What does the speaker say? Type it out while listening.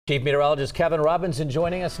Chief Meteorologist Kevin Robinson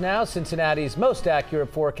joining us now. Cincinnati's most accurate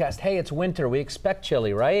forecast. Hey, it's winter. We expect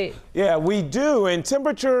chilly, right? Yeah, we do. And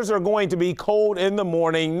temperatures are going to be cold in the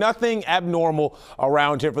morning. Nothing abnormal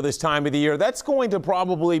around here for this time of the year. That's going to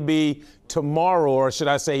probably be tomorrow, or should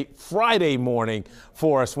I say Friday morning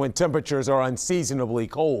for us, when temperatures are unseasonably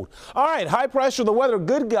cold. All right, high pressure, the weather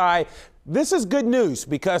good guy. This is good news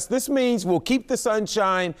because this means we'll keep the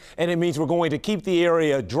sunshine, and it means we're going to keep the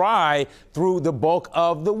area dry through the bulk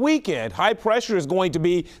of the weekend. High pressure is going to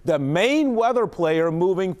be the main weather player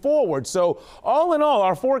moving forward. So all in all,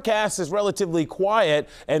 our forecast is relatively quiet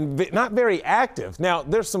and not very active. Now,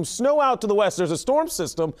 there's some snow out to the west. There's a storm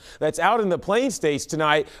system that's out in the Plain States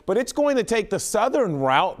tonight, but it's going to take the southern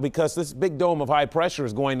route because this big dome of high pressure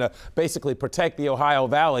is going to basically protect the Ohio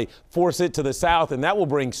Valley, force it to the south, and that will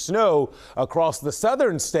bring snow across the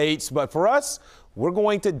southern states. But for us, we're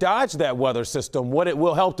going to dodge that weather system. What it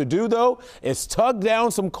will help to do, though, is tug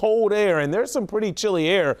down some cold air. And there's some pretty chilly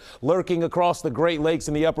air lurking across the Great Lakes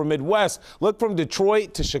in the upper Midwest. Look from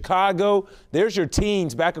Detroit to Chicago. There's your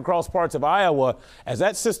teens back across parts of Iowa. As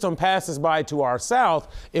that system passes by to our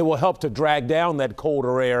south, it will help to drag down that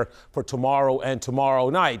colder air for tomorrow and tomorrow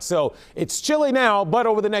night. So it's chilly now, but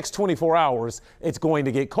over the next 24 hours, it's going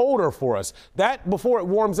to get colder for us. That before it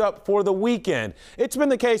warms up for the weekend. It's been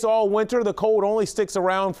the case all winter. The cold only sticks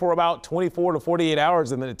around for about 24 to 48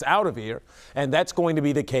 hours and then it's out of here. And that's going to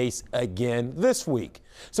be the case again this week.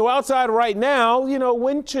 So outside right now,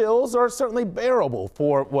 wind chills are certainly bearable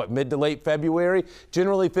for mid to late February,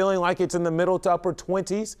 generally feeling like it's in the middle to upper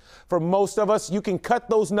 20s. For most of us, you can cut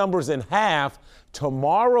those numbers in half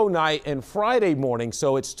tomorrow night and Friday morning.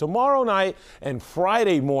 So it's tomorrow night and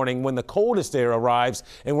Friday morning when the coldest air arrives,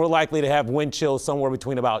 and we're likely to have wind chills somewhere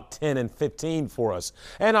between about 10 and 15 for us.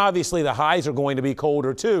 And obviously the highs are going to be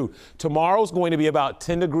colder too. Tomorrow's going to be about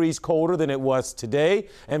 10 degrees colder than it was today,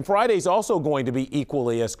 and Friday's also going to be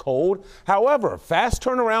equally as cold. However, fast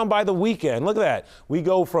turnaround by the weekend. Look at that. We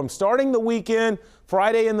go from starting the weekend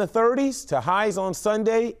Friday in the 30s to highs on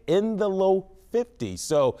Sunday in the low 50s.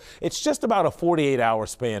 So it's just about a 48-hour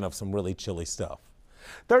span of some really chilly stuff.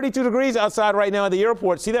 32 degrees outside right now at the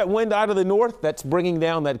airport. See that wind out of the north? That's bringing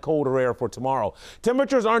down that colder air for tomorrow.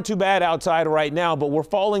 Temperatures aren't too bad outside right now, but we're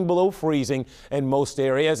falling below freezing in most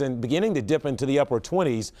areas and beginning to dip into the upper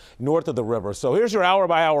 20s north of the river. So here's your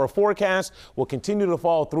hour-by-hour forecast. We'll continue to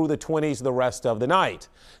fall through the 20s the rest of the night.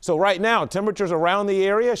 So right now, temperatures around the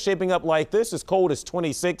area shaping up like this: as cold as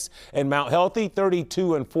 26 in Mount Healthy,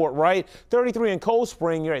 32 in Fort Wright, 33 in Cold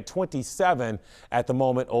Spring. You're at 27 at the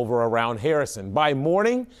moment over around Harrison. By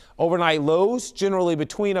morning, overnight lows generally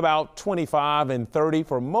between about 25 and 30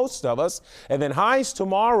 for most of us. And then highs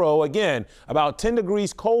tomorrow, again, about 10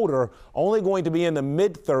 degrees colder, only going to be in the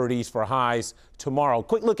mid-30s for highs tomorrow.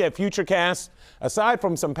 Quick look at Futurecast. Aside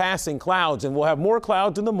from some passing clouds, and we'll have more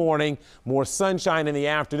clouds in the morning, more sunshine in the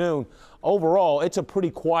afternoon. Overall, it's a pretty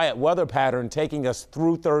quiet weather pattern taking us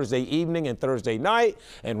through Thursday evening and Thursday night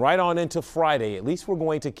and right on into Friday. At least we're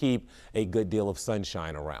going to keep a good deal of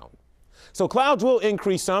sunshine around. So clouds will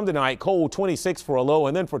increase some tonight, cold 26 for a low,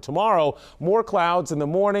 and then for tomorrow, more clouds in the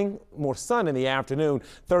morning, more sun in the afternoon,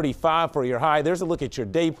 35 for your high. There's a look at your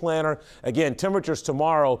day planner. Again, temperatures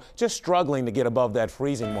tomorrow just struggling to get above that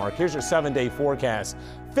freezing mark. Here's your 7-day forecast.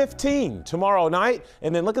 15 tomorrow night,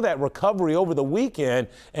 and then look at that recovery over the weekend.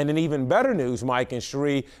 And in even better news, Mike and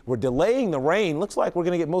Cherie, we're delaying the rain. Looks like we're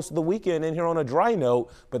going to get most of the weekend in here on a dry note,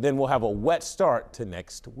 but then we'll have a wet start to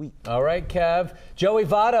next week. All right, Kev. Joey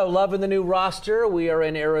Votto loving the new roster. We are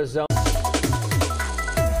in Arizona.